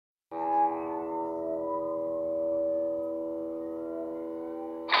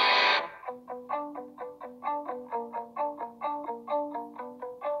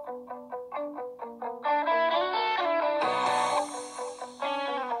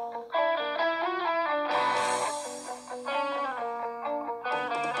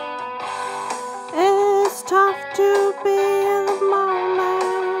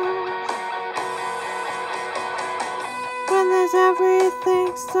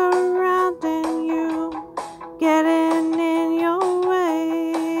things surrounding you, getting in your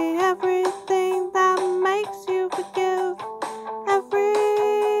way. Everything that makes you forgive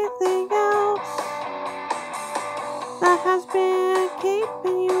everything else that has been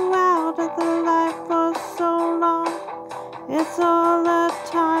keeping you out of the light for so long. It's all a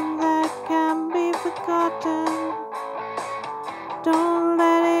time that can be forgotten. Don't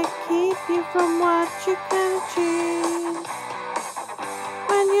let it keep you from what you can achieve.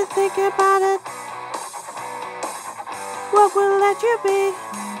 When you think about it, what will let you be,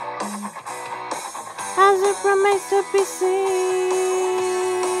 as it remains to be seen.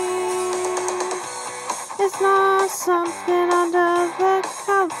 It's not something under the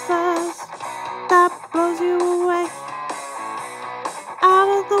covers that blows you away out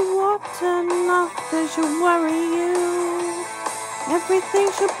of the water. Nothing should worry you. Everything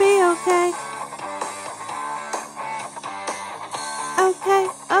should be okay. Okay,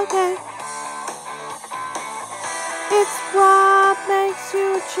 okay. It's what makes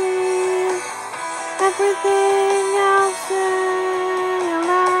you achieve everything else in your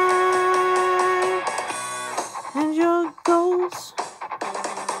life. And your goals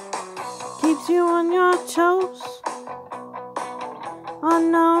keeps you on your toes,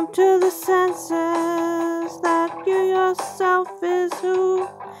 unknown to the senses that you yourself is who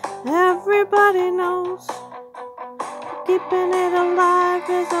everybody knows. Keeping it alive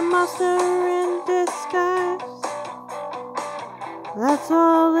is a monster in disguise. That's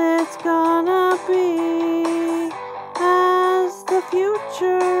all it's gonna be, as the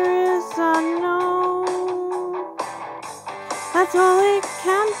future is unknown. That's all it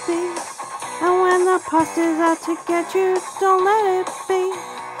can be. And when the past is out to get you, don't let it be.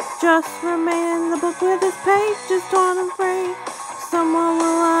 Just remain in the book with its pages torn and frayed. Someone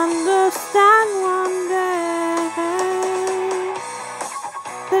will understand one day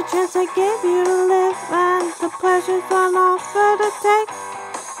the chance I gave you to live and the pleasures on offer to take.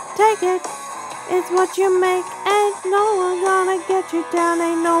 Take it, it's what you make. Ain't no one gonna get you down.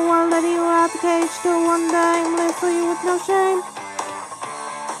 Ain't no one letting you out the cage. Still one day aimless for you with no shame.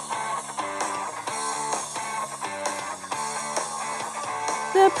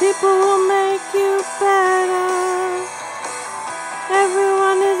 The people will make you better.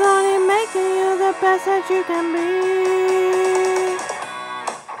 Everyone is only making you the best that you can be,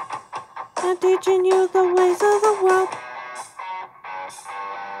 and teaching you the ways of the world.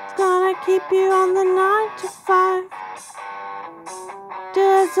 It's gonna keep you on the 9 to 5.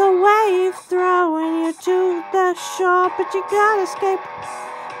 There's a wave throwing you to the shore, but you gotta escape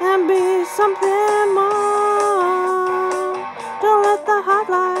and be something more. Don't let the hard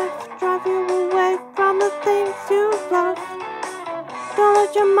life drive you away from the things you love. Don't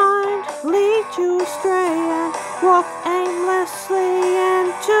let your mind lead you astray and walk aimlessly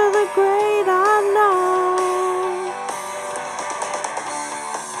into the great unknown,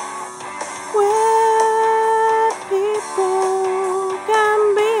 where people can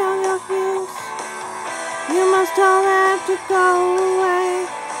be on your heels. You must tell them to go away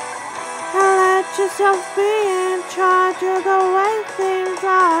and let yourself be in charge of the way things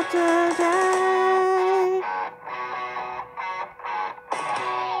are today.